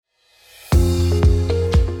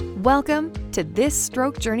Welcome to This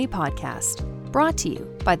Stroke Journey podcast, brought to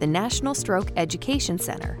you by the National Stroke Education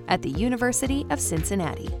Center at the University of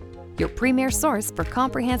Cincinnati, your premier source for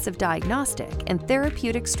comprehensive diagnostic and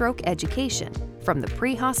therapeutic stroke education from the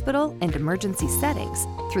pre-hospital and emergency settings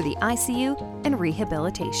through the ICU and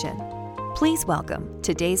rehabilitation. Please welcome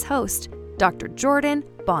today's host, Dr. Jordan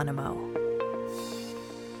Bonomo.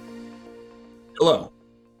 Hello.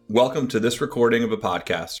 Welcome to this recording of a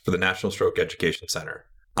podcast for the National Stroke Education Center.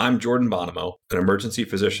 I'm Jordan Bonomo, an emergency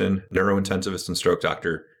physician, neurointensivist, and stroke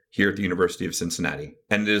doctor here at the University of Cincinnati.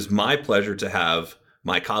 And it is my pleasure to have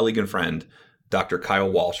my colleague and friend, Dr. Kyle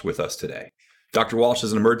Walsh, with us today. Dr. Walsh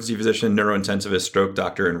is an emergency physician, neurointensivist, stroke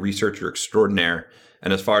doctor, and researcher extraordinaire,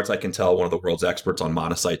 and as far as I can tell, one of the world's experts on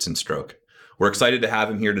monocytes and stroke. We're excited to have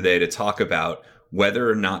him here today to talk about whether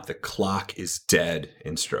or not the clock is dead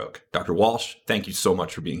in stroke. Dr. Walsh, thank you so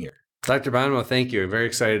much for being here. Dr. Bonomo, thank you. I'm very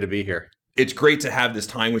excited to be here. It's great to have this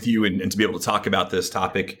time with you and to be able to talk about this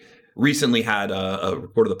topic. Recently had a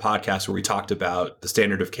report of the podcast where we talked about the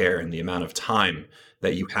standard of care and the amount of time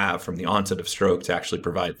that you have from the onset of stroke to actually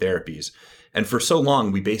provide therapies. And for so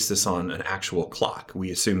long, we based this on an actual clock.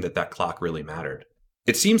 We assumed that that clock really mattered.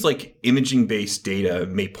 It seems like imaging-based data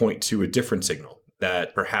may point to a different signal,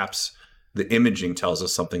 that perhaps the imaging tells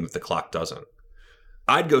us something that the clock doesn't.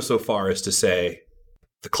 I'd go so far as to say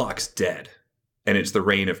the clock's dead. And it's the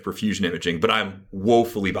reign of perfusion imaging, but I'm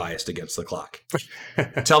woefully biased against the clock.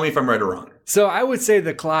 Tell me if I'm right or wrong. So I would say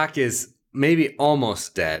the clock is maybe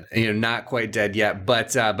almost dead, not quite dead yet,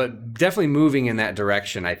 but definitely moving in that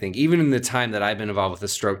direction. I think even in the time that I've been involved with the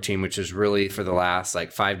stroke team, which is really for the last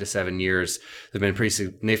 5 to 7 years, there've been pretty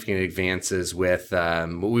significant advances with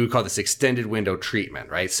what we would call this extended window treatment,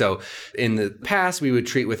 right? So in the past, we would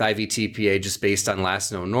treat with IV TPA just based on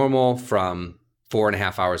last known normal from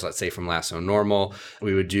 4.5 hours, let's say, from last known normal.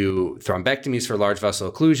 We would do thrombectomies for large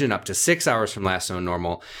vessel occlusion up to 6 hours from last known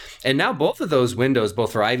normal. And now both of those windows,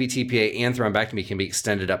 both for IV TPA and thrombectomy, can be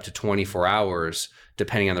extended up to 24 hours,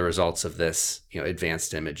 depending on the results of this,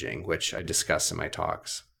 advanced imaging, which I discuss in my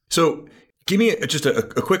talks. So give me just a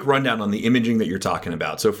quick rundown on the imaging that you're talking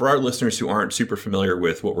about. So for our listeners who aren't super familiar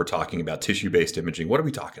with what we're talking about, tissue-based imaging, what are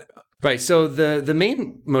we talking about? Right. So the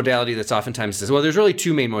main modality that's oftentimes there's really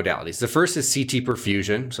two main modalities. The first is CT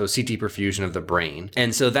perfusion, so CT perfusion of the brain.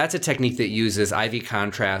 And so that's a technique that uses IV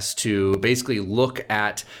contrast to basically look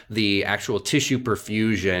at the actual tissue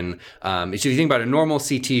perfusion. So if you think about a normal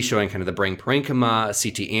CT showing kind of the brain parenchyma, a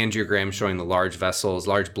CT angiogram showing the large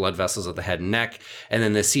blood vessels of the head and neck, and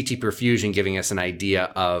then the CT perfusion giving us an idea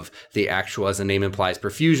of the actual, as the name implies,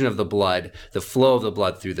 perfusion of the blood, the flow of the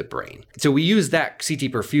blood through the brain. So we use that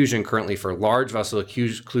CT perfusion currently for large vessel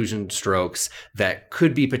occlusion strokes that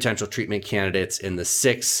could be potential treatment candidates in the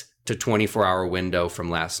 6 to 24 hour window from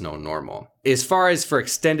last known normal. As far as for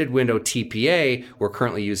extended window TPA, we're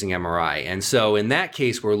currently using MRI. And so in that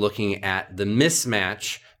case, we're looking at the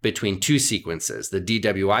mismatch between two sequences, the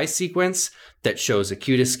DWI sequence that shows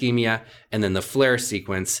acute ischemia, and then the flare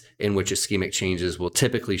sequence in which ischemic changes will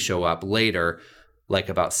typically show up later, like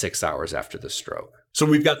about 6 hours after the stroke. So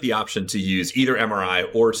we've got the option to use either MRI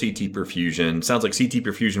or CT perfusion. Sounds like CT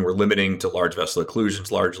perfusion we're limiting to large vessel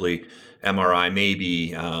occlusions largely. MRI may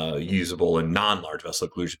be usable in non-large vessel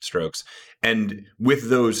occlusion strokes. And with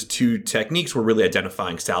those two techniques, we're really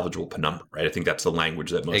identifying salvageable penumbra, right? I think that's the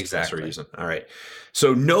language that most of us are using. All right.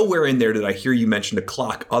 So nowhere in there did I hear you mention a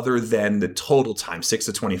clock other than the total time, 6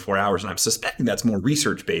 to 24 hours. And I'm suspecting that's more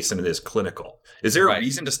research-based than it is clinical. Is there a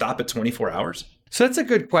reason to stop at 24 hours? So that's a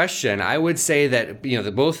good question. I would say that,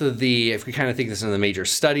 if we kind of think this in the major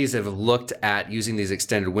studies that have looked at using these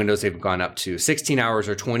extended windows, they've gone up to 16 hours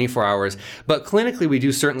or 24 hours. But clinically, we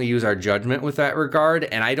do certainly use our judgment with that regard.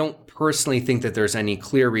 And I don't personally think that there's any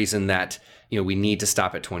clear reason that, we need to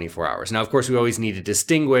stop at 24 hours. Now, of course, we always need to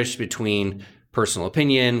distinguish between personal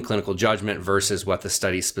opinion, clinical judgment versus what the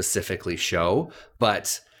studies specifically show.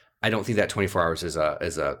 But I don't think that 24 hours is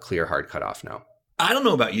a clear hard cutoff now. I don't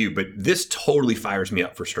know about you, but this totally fires me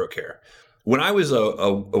up for stroke care. When I was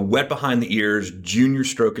a wet behind the ears junior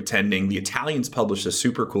stroke attending, the Italians published a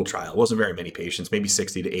super cool trial. It wasn't very many patients, maybe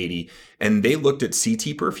 60 to 80. And they looked at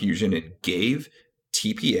CT perfusion and gave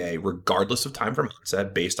TPA regardless of time from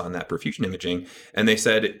onset based on that perfusion imaging. And they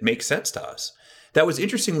said it makes sense to us. That was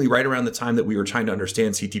interestingly right around the time that we were trying to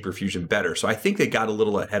understand CT perfusion better. So I think they got a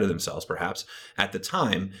little ahead of themselves perhaps at the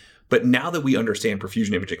time. But now that we understand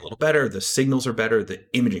perfusion imaging a little better, the signals are better, the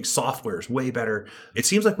imaging software is way better, it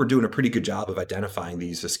seems like we're doing a pretty good job of identifying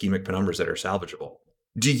these ischemic penumbras that are salvageable.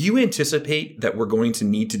 Do you anticipate that we're going to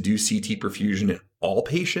need to do CT perfusion in all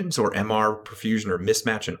patients or MR perfusion or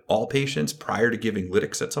mismatch in all patients prior to giving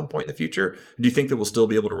lytics at some point in the future? Do you think that we'll still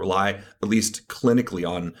be able to rely, at least clinically,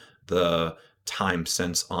 on the time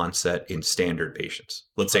since onset in standard patients?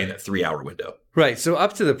 Let's say in that 3-hour window. Right. So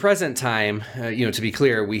up to the present time, to be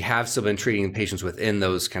clear, we have still been treating patients within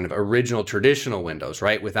those kind of original traditional windows,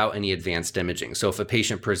 right, without any advanced imaging. So if a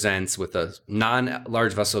patient presents with a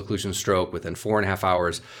non-large vessel occlusion stroke within 4.5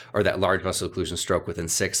 hours, or that large vessel occlusion stroke within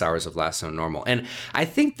 6 hours of last known normal. And I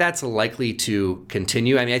think that's likely to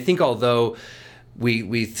continue. I mean, I think although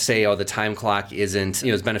we say, the time clock isn't,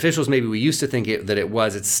 as beneficial as maybe we used to think that it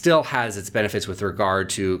was, it still has its benefits with regard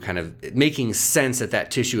to kind of making sense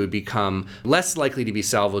that tissue would become less likely to be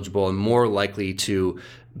salvageable and more likely to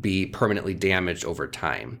be permanently damaged over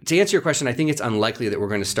time. To answer your question, I think it's unlikely that we're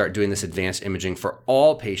going to start doing this advanced imaging for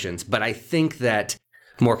all patients, but I think that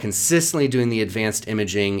more consistently doing the advanced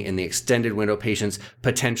imaging in the extended window patients,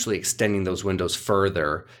 potentially extending those windows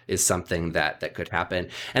further, is something that could happen.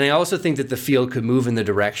 And I also think that the field could move in the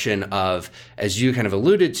direction of, as you kind of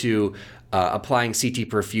alluded to, applying CT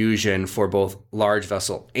perfusion for both large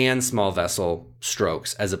vessel and small vessel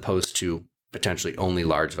strokes, as opposed to potentially only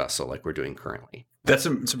large vessel like we're doing currently. That's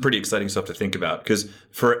some pretty exciting stuff to think about, because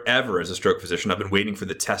forever as a stroke physician, I've been waiting for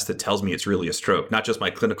the test that tells me it's really a stroke, not just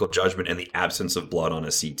my clinical judgment and the absence of blood on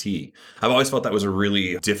a CT. I've always felt that was a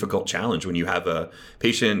really difficult challenge when you have a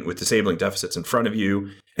patient with disabling deficits in front of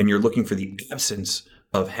you and you're looking for the absence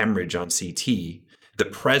of hemorrhage on CT, the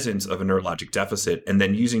presence of a neurologic deficit, and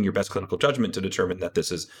then using your best clinical judgment to determine that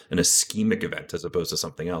this is an ischemic event as opposed to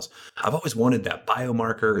something else. I've always wanted that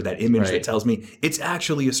biomarker or that image that tells me it's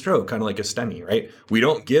actually a stroke, kind of like a STEMI, right? We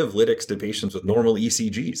don't give lytics to patients with normal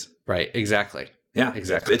ECGs. Right, exactly. Yeah,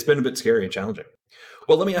 exactly. It's been a bit scary and challenging.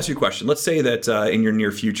 Well, let me ask you a question. Let's say that in your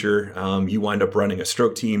near future, you wind up running a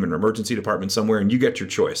stroke team in an emergency department somewhere and you get your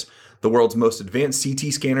choice. The world's most advanced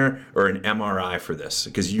CT scanner or an MRI for this,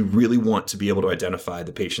 because you really want to be able to identify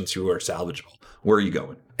the patients who are salvageable. Where are you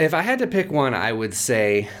going? If I had to pick one, I would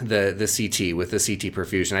say the CT with the CT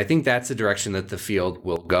perfusion. I think that's the direction that the field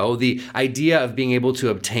will go. The idea of being able to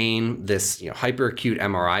obtain this hyperacute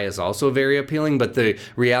MRI is also very appealing, but the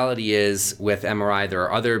reality is with MRI, there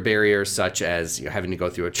are other barriers such as having to go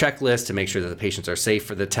through a checklist to make sure that the patients are safe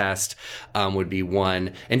for the test would be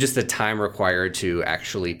one, and just the time required to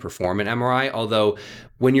actually perform an MRI. Although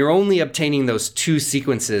when you're only obtaining those 2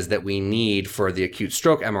 sequences that we need for the acute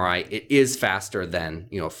stroke MRI, it is faster than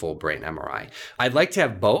full brain MRI. I'd like to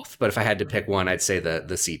have both, but if I had to pick one, I'd say the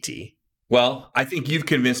CT. Well, I think you've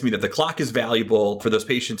convinced me that the clock is valuable for those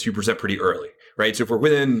patients who present pretty early, right? So if we're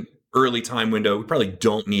within early time window, we probably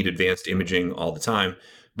don't need advanced imaging all the time,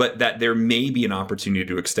 but that there may be an opportunity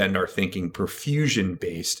to extend our thinking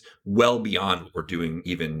perfusion-based well beyond what we're doing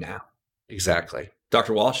even now. Exactly.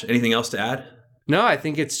 Dr. Walsh, anything else to add? No, I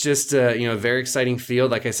think it's just a very exciting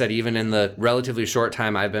field. Like I said, even in the relatively short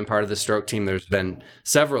time I've been part of the stroke team, there's been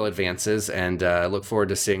several advances, and I look forward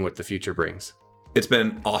to seeing what the future brings. It's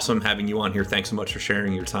been awesome having you on here. Thanks so much for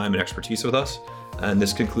sharing your time and expertise with us. And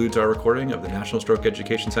this concludes our recording of the National Stroke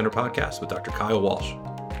Education Center podcast with Dr. Kyle Walsh.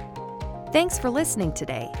 Thanks for listening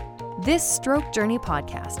today. This Stroke Journey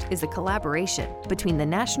podcast is a collaboration between the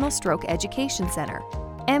National Stroke Education Center,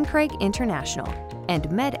 MCRAG International, and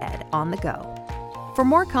MedEd on the Go. For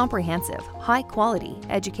more comprehensive, high-quality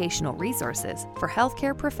educational resources for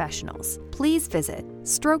healthcare professionals, please visit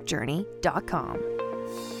strokejourney.com.